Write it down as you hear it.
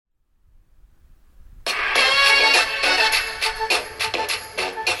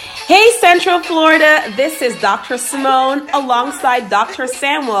Central Florida, this is Dr. Simone alongside Dr.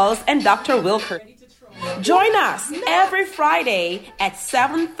 Samuels and Dr. Wilker. Join us every Friday at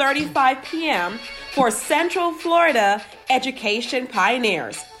 7:35 p.m. for Central Florida Education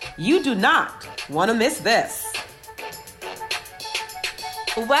Pioneers. You do not want to miss this.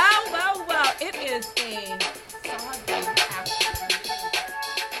 Well, it is a Sunday afternoon.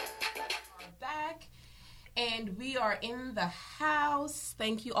 We're back, and we are in the house.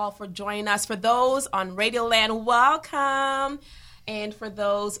 Thank you all for joining us. For those on Radio Land, welcome. And for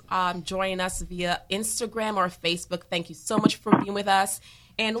those joining us via Instagram or Facebook, thank you so much for being with us.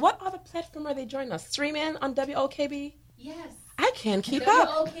 And what other platform are they joining us? Streaming on WOKB? Yes. I can't keep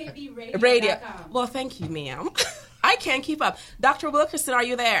up. Radio. Well, thank you, ma'am. I can't keep up. Dr. Wilkerson, are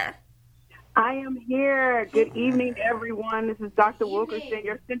you there? I am here. Good evening, everyone. This is Dr. Wilkerson,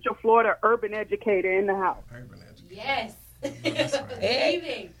 your Central Florida urban educator in the house. Urban educator. Yes. Good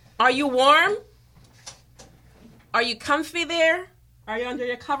evening. Are you warm? Are you comfy there? Are you under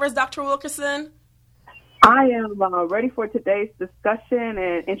your covers, Dr. Wilkerson? I am ready for today's discussion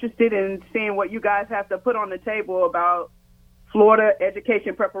and interested in seeing what you guys have to put on the table about Florida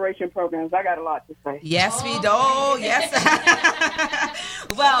education preparation programs. I got a lot to say. Yes, we do. Yes.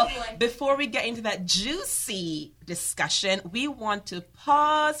 Well, before we get into that juicy discussion, we want to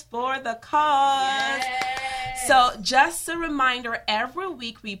pause for the cause. Yes. So just a reminder, every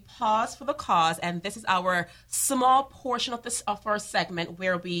week we pause for the cause, and this is our small portion of our segment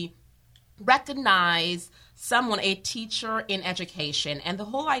where we recognize someone, a teacher in education. And the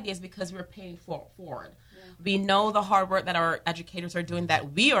whole idea is because we're paying forward. We know the hard work that our educators are doing,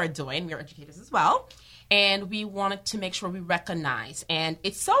 that we are doing. We are educators as well. And we wanted to make sure we recognize. And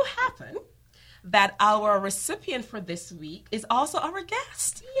it so happened that our recipient for this week is also our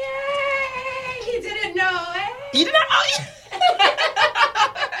guest. Yay! You didn't know it? You didn't know?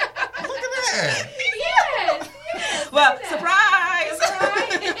 Look at that. Yes. Well, surprise.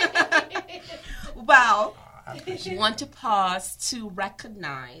 Well, we want to pause to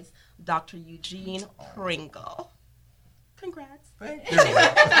recognize Dr. Eugene Pringle. Congrats. Thank you.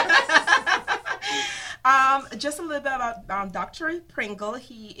 Just a little bit about Dr. Pringle.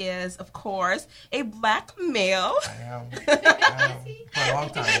 He is, of course, a black male. I am for a long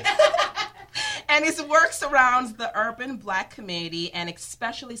time. And his work surrounds the urban black community and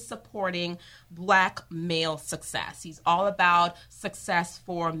especially supporting black male success. He's all about success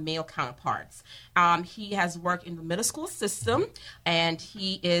for male counterparts. He has worked in the middle school system, and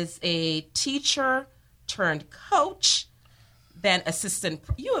he is a teacher turned coach, then assistant,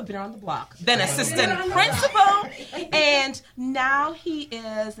 you have been on the block, then assistant principal, and now he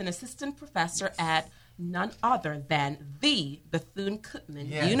is an assistant professor at none other than the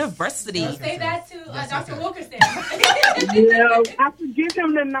Bethune-Cookman University. So say that to Dr. Wilkerson. I forgive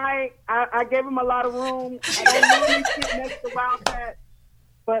him tonight. I gave him a lot of room. I don't normally sit next to Wildcat,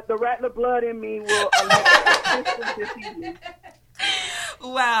 but the Rattler blood in me will allow this evening.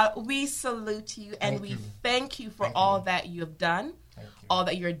 Well, we salute you and we thank you for all that you have done, all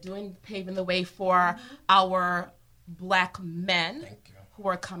that you're doing, paving the way for our black men who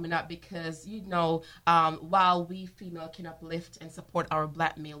are coming up, because, you know, while we female can uplift and support our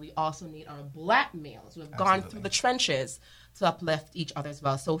black male, we also need our black males who have gone through the trenches to uplift each other as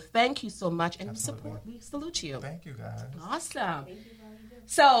well. So thank you so much, and we salute you. Thank you, guys. Awesome.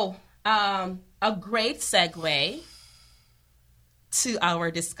 So, a great segue to our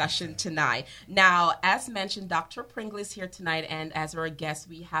discussion tonight. Now, as mentioned, Dr. Pringle is here tonight, and as our guest,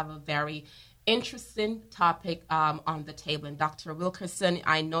 we have a very interesting topic on the table. And Dr. Wilkerson,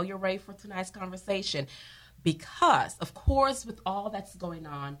 I know you're ready for tonight's conversation because, of course, with all that's going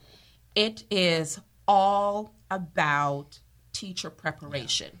on, it is all about teacher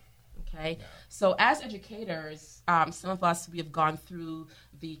preparation. Okay? Yeah. So as educators, some of us, we have gone through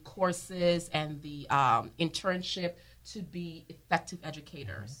the courses and the internship to be effective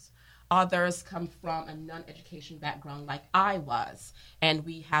educators. Others come from a non-education background like I was, and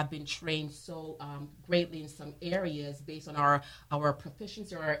we have been trained so greatly in some areas based on our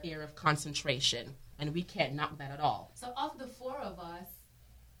proficiency or our area of concentration, and we can't knock that at all. So of the four of us,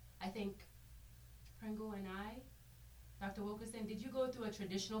 I think Pringle and I, Dr. Wilkerson, did you go through a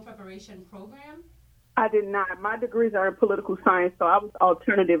traditional preparation program? I did not. My degrees are in political science, so I was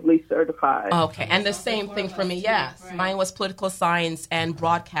alternatively certified. Okay, and the same thing for me, yes. Right. Mine was political science and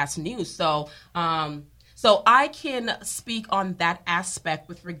broadcast news. So so I can speak on that aspect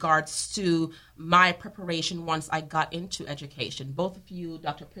with regards to my preparation once I got into education. Both of you,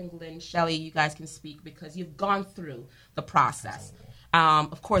 Dr. Pringle and Shelley, you guys can speak because you've gone through the process.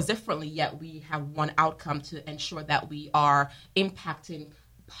 Of course, differently, yet we have one outcome to ensure that we are impacting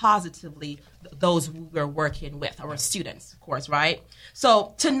positively those we're working with, our students, of course, right?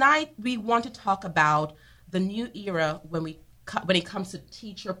 So tonight we want to talk about the new era when it comes to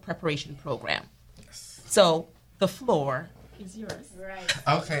teacher preparation program. So the floor is yours. Right.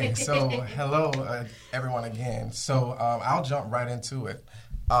 Okay, so hello, everyone again. So I'll jump right into it.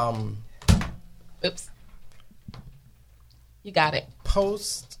 Oops. You got it.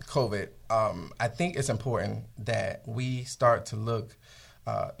 Post-COVID, I think it's important that we start to look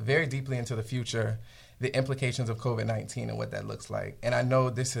very deeply into the future, the implications of COVID-19 and what that looks like. And I know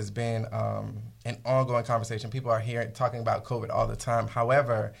this has been an ongoing conversation. People are talking about COVID all the time.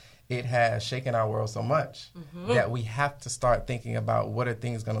 However, it has shaken our world so much that we have to start thinking about what are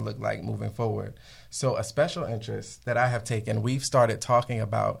things going to look like moving forward. So a special interest that I have taken, we've started talking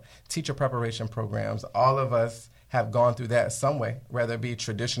about teacher preparation programs. All of us have gone through that some way, whether it be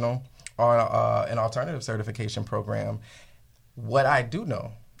traditional or an alternative certification program. What I do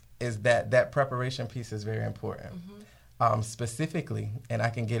know is that preparation piece is very important. Specifically, and I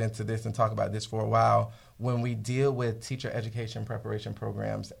can get into this and talk about this for a while, when we deal with teacher education preparation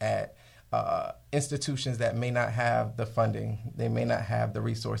programs at institutions that may not have the funding, they may not have the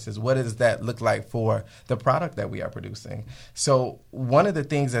resources, what does that look like for the product that we are producing? So one of the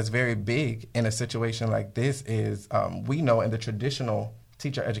things that's very big in a situation like this is we know in the traditional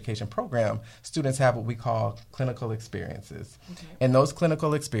teacher education program, students have what we call clinical experiences. Okay. And those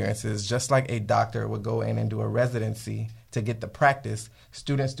clinical experiences, just like a doctor would go in and do a residency to get the practice,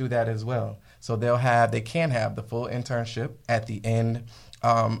 students do that as well. So they can have the full internship at the end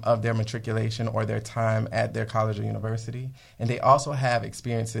of their matriculation or their time at their college or university. And they also have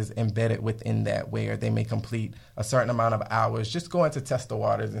experiences embedded within that where they may complete a certain amount of hours just going to test the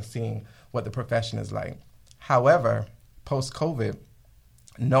waters and seeing what the profession is like. However, post-COVID,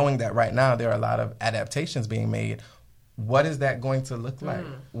 knowing that right now there are a lot of adaptations being made, what is that going to look like?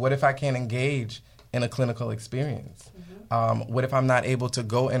 What if I can't engage in a clinical experience? What if I'm not able to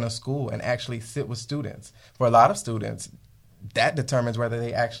go in a school and actually sit with students? For a lot of students, that determines whether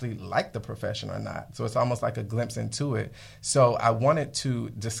they actually like the profession or not. So it's almost like a glimpse into it. So I wanted to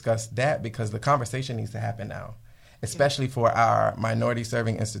discuss that because the conversation needs to happen now, especially for our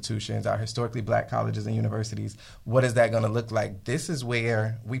minority-serving institutions, our historically black colleges and universities. What is that going to look like? This is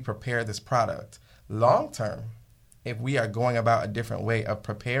where we prepare this product. Long-term, if we are going about a different way of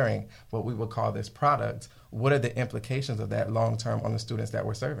preparing what we would call this product, what are the implications of that long-term on the students that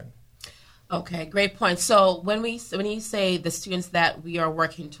we're serving? Okay, great point. So when you say the students that we are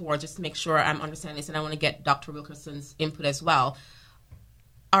working towards, just to make sure I'm understanding this, and I want to get Dr. Wilkerson's input as well,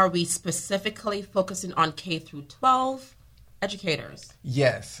 are we specifically focusing on K through 12 educators?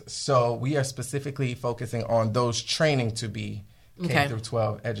 Yes. So we are specifically focusing on those training to be K through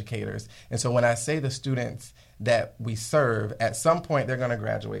 12 educators. And so when I say the students that we serve, at some point they're going to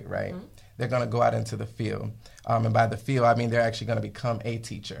graduate, right? They're going to go out into the field. And by the field, I mean they're actually going to become a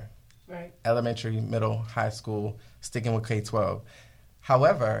teacher. Right. Elementary, middle, high school, sticking with K-12.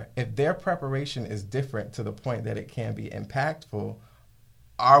 However, if their preparation is different to the point that it can be impactful,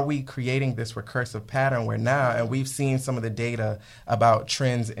 are we creating this recursive pattern where now, and we've seen some of the data about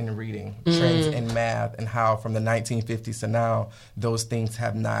trends in reading, trends in math, and how from the 1950s to now, those things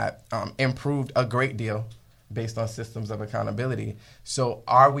have not improved a great deal based on systems of accountability. So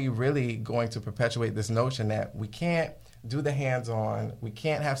are we really going to perpetuate this notion that we can't do the hands-on, we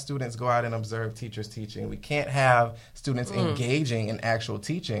can't have students go out and observe teachers teaching, we can't have students engaging in actual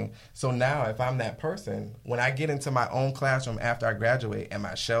teaching? So now if I'm that person, when I get into my own classroom after I graduate, am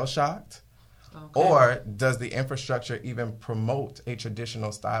I shell-shocked? Okay. Or does the infrastructure even promote a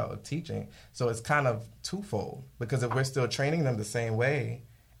traditional style of teaching? So it's kind of twofold, because if we're still training them the same way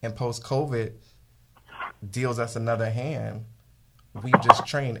and post-COVID deals us another hand, we've just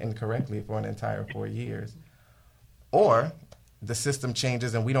trained incorrectly for an entire 4 years. Or the system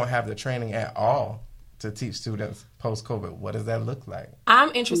changes and we don't have the training at all to teach students post-COVID. What does that look like?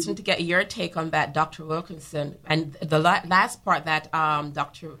 I'm interested to get your take on that, Dr. Wilkerson. And the last part that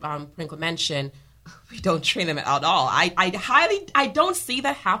Dr. Pringle mentioned, we don't train them at all. I don't see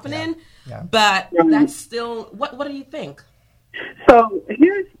that happening, but that's still, what do you think? So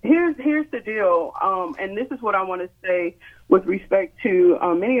here's the deal, and this is what I want to say with respect to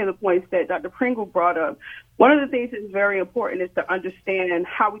many of the points that Dr. Pringle brought up. One of the things that's very important is to understand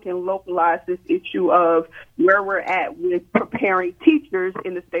how we can localize this issue of where we're at with preparing teachers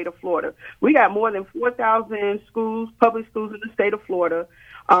in the state of Florida. We got more than 4,000 schools, public schools in the state of Florida,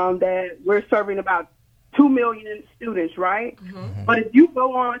 that we're serving about 2 million students, right? Mm-hmm. But if you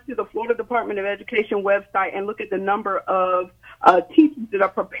go on to the Florida Department of Education website and look at the number of teachers that are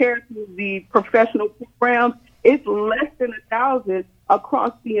prepared through the professional programs, it's less than 1,000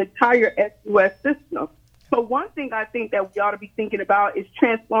 across the entire SUS system. So one thing I think that we ought to be thinking about is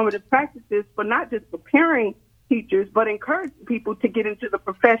transformative practices for not just preparing teachers, but encouraging people to get into the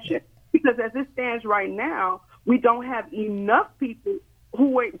profession. Because as it stands right now, we don't have enough people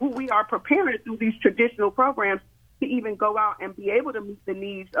who we are preparing through these traditional programs to even go out and be able to meet the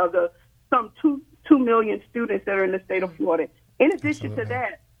needs of the some 2 million students that are in the state of Florida. In addition to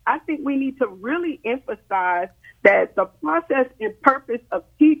that, I think we need to really emphasize that the process and purpose of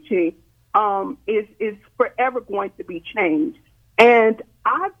teaching is forever going to be changed. And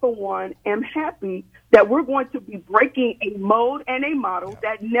I, for one, am happy that we're going to be breaking a mold and a model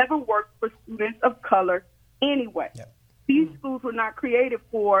that never worked for students of color anyway. Yep. These schools were not created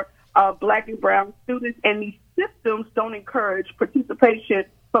for black and brown students, and these systems don't encourage participation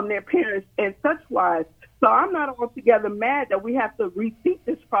from their parents and such wise. So I'm not altogether mad that we have to repeat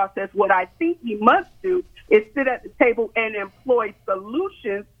this process. What I think we must do is sit at the table and employ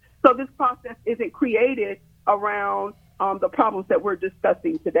solutions so this process isn't created around the problems that we're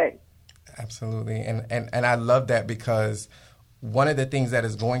discussing today. Absolutely. And I love that, because one of the things that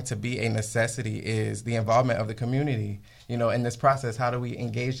is going to be a necessity is the involvement of the community. You know, in this process, how do we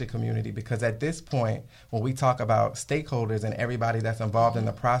engage the community? Because at this point, when we talk about stakeholders and everybody that's involved in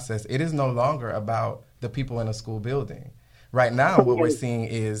the process, it is no longer about the people in a school building. Right now, what we're seeing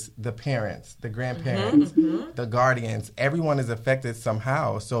is the parents, the grandparents, the guardians, everyone is affected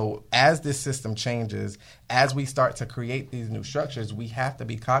somehow. So as this system changes, as we start to create these new structures, we have to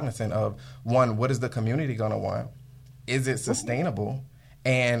be cognizant of, one, what is the community going to want? Is it sustainable?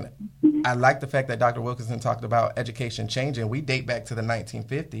 And I like the fact that Dr. Wilkinson talked about education changing. We date back to the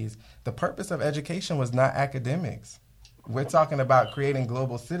 1950s. The purpose of education was not academics. We're talking about creating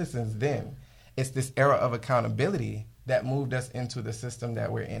global citizens then. It's this era of accountability that moved us into the system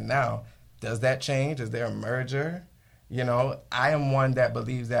that we're in now. Does that change? Is there a merger? You know, I am one that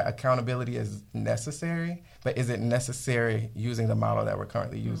believes that accountability is necessary, but is it necessary using the model that we're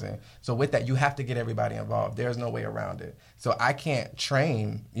currently using? So with that, you have to get everybody involved. There's no way around it. So I can't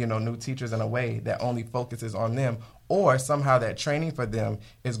train, new teachers in a way that only focuses on them, or somehow that training for them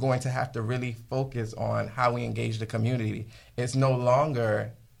is going to have to really focus on how we engage the community. It's no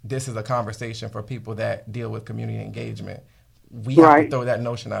longer, this is a conversation for people that deal with community engagement. We have to throw that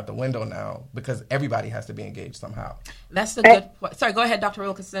notion out the window now, because everybody has to be engaged somehow. That's a good point. Sorry, go ahead, Dr.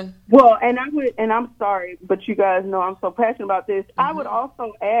 Wilkinson. Well, and I'm sorry, but you guys know I'm so passionate about this. I would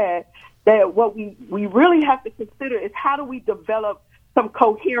also add that what we really have to consider is, how do we develop some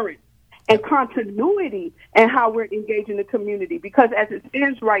coherence and continuity in how we're engaging the community? Because as it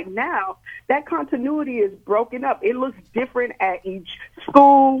stands right now, that continuity is broken up. It looks different at each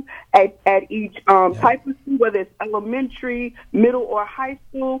school, at each type of school, whether it's elementary, middle, or high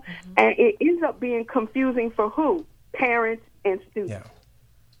school. And it ends up being confusing for who? Parents and students. Yeah.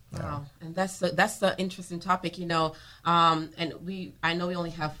 Wow, and that's the interesting topic, and I know we only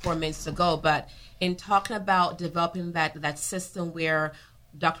have 4 minutes to go, but in talking about developing that system where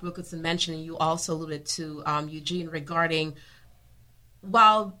Dr. Wilkinson mentioned, and you also alluded to, Eugene, regarding,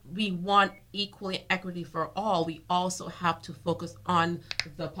 while we want equal equity for all, we also have to focus on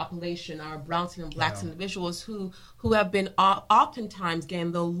the population, our brown and blacks individuals who have been oftentimes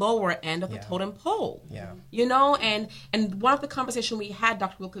getting the lower end of the totem pole. And one of the conversations we had,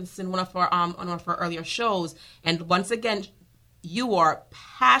 Dr. Wilkinson, on one of our earlier shows, and once again, you are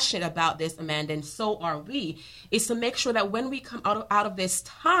passionate about this, Amanda, and so are we, is to make sure that when we come out of this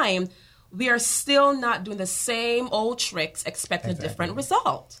time, we are still not doing the same old tricks expecting a different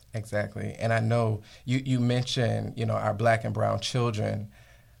result. Exactly. And I know you mentioned, our black and brown children.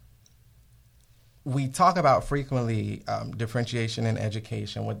 We talk about frequently differentiation in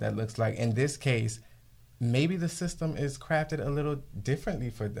education, what that looks like. In this case, maybe the system is crafted a little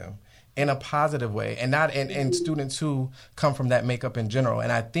differently for them, in a positive way, and not in students who come from that makeup in general.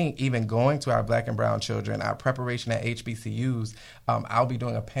 And I think even going to our black and brown children, our preparation at HBCUs, I'll be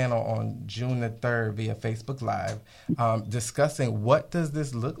doing a panel on June the 3rd via Facebook Live, discussing what does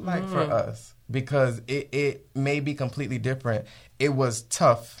this look like for us, because it may be completely different. It was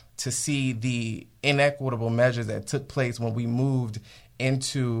tough to see the inequitable measures that took place when we moved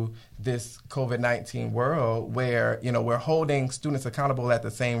into this COVID-19 world, where we're holding students accountable at the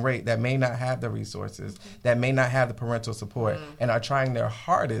same rate that may not have the resources, that may not have the parental support, and are trying their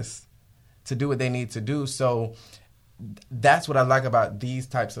hardest to do what they need to do. So that's what I like about these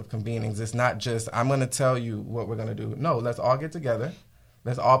types of convenings. It's not just, I'm going to tell you what we're going to do. No, let's all get together.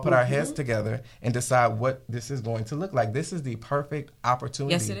 Let's all put our heads together and decide what this is going to look like. This is the perfect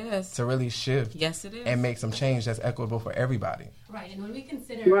opportunity Yes, it is. to really shift Yes, it is. and make some change that's equitable for everybody. Right, and when we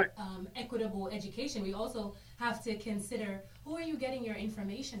consider Right. equitable education, we also have to consider who are you getting your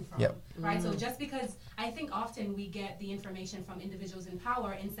information from, Yep. right? So just because I think often we get the information from individuals in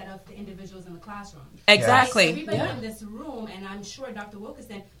power instead of the individuals in the classroom. Exactly. Right? Everybody Yeah. in this room, and I'm sure Dr.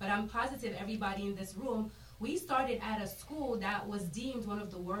 Wilkerson, but I'm positive everybody in this room, we started at a school that was deemed one of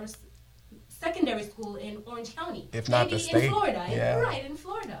the worst secondary school in Orange County. If not Maybe the state. in Florida. Yeah. Right, in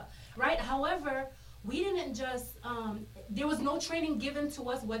Florida. Right? However, we didn't just, there was no training given to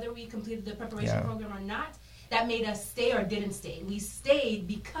us whether we completed the preparation Yeah. program or not that made us stay or didn't stay. We stayed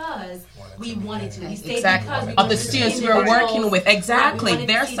because we wanted to. We stayed Exactly. because we Of the wanted to see students we were individuals- working with. Right, Exactly. we wanted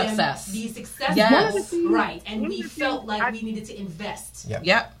to Their see them success. be successful. Yes. Right. And One we of the felt things like we needed to invest. Yep.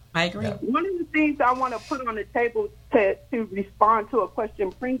 Yep. I agree. Yeah. One of the things I want to put on the table to respond to a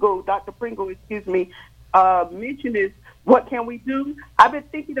question Dr. Pringle, mentioned is, what can we do? I've been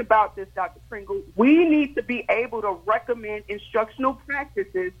thinking about this, Dr. Pringle. We need to be able to recommend instructional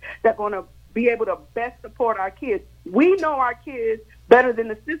practices that are going to be able to best support our kids. We know our kids better than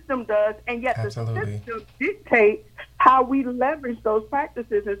the system does, and yet Absolutely. the system dictates how we leverage those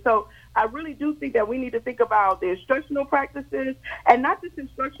practices. And so I really do think that we need to think about the instructional practices, and not just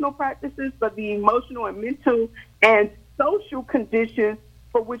instructional practices, but the emotional and mental and social conditions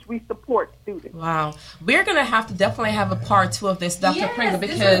for which we support students. Wow. We're going to have to definitely have a part 2 of this, Dr. Yes, Pringle,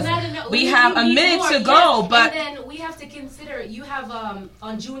 this because is not enough. we have a need minute more, to go, yes. but And then we have to consider, you have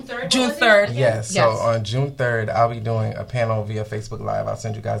on June 3rd. June what was it? 3rd. Yes. So Yes. on June 3rd, I'll be doing a panel via Facebook Live. I'll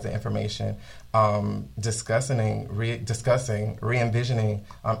send you guys the information. Discussing re-envisioning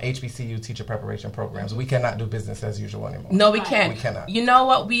HBCU teacher preparation programs. We cannot do business as usual anymore. no, we Right. can't. We cannot. You know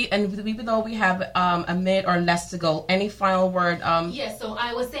what? Even though we have a minute or less to go, any final word? Yes, so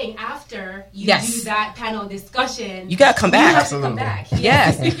I was saying after you Yes. do that panel discussion, You got to come you back. have to come Absolutely. back.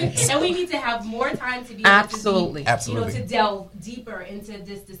 Yes. And we need to have more time to be able Absolutely. to, Absolutely. to delve deeper into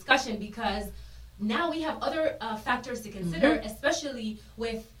this discussion, because now we have other factors to consider, especially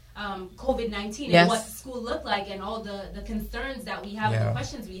with COVID-19 Yes. and what school looked like and all the concerns that we have and Yeah. the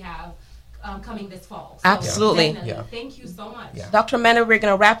questions we have coming this fall. So Absolutely. definitely. Yeah. Thank you so much. Yeah. Dr. Mena, we're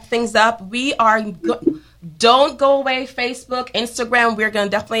going to wrap things up. We are don't go away, Facebook, Instagram. We're going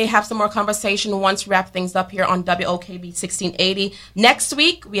to definitely have some more conversation once we wrap things up here on WOKB 1680. Next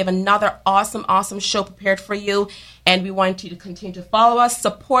week, we have another awesome show prepared for you, and we want you to continue to follow us,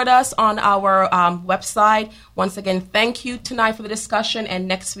 support us on our website. Once again, thank you tonight for the discussion, and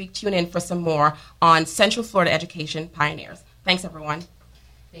next week, tune in for some more on Central Florida Education Pioneers. Thanks, everyone.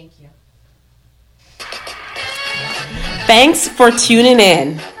 Thank you. Thanks for tuning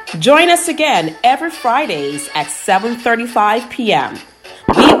in. Join us again every Fridays at 7:35 p.m.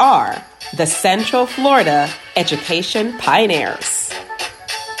 We are the Central Florida Education Pioneers.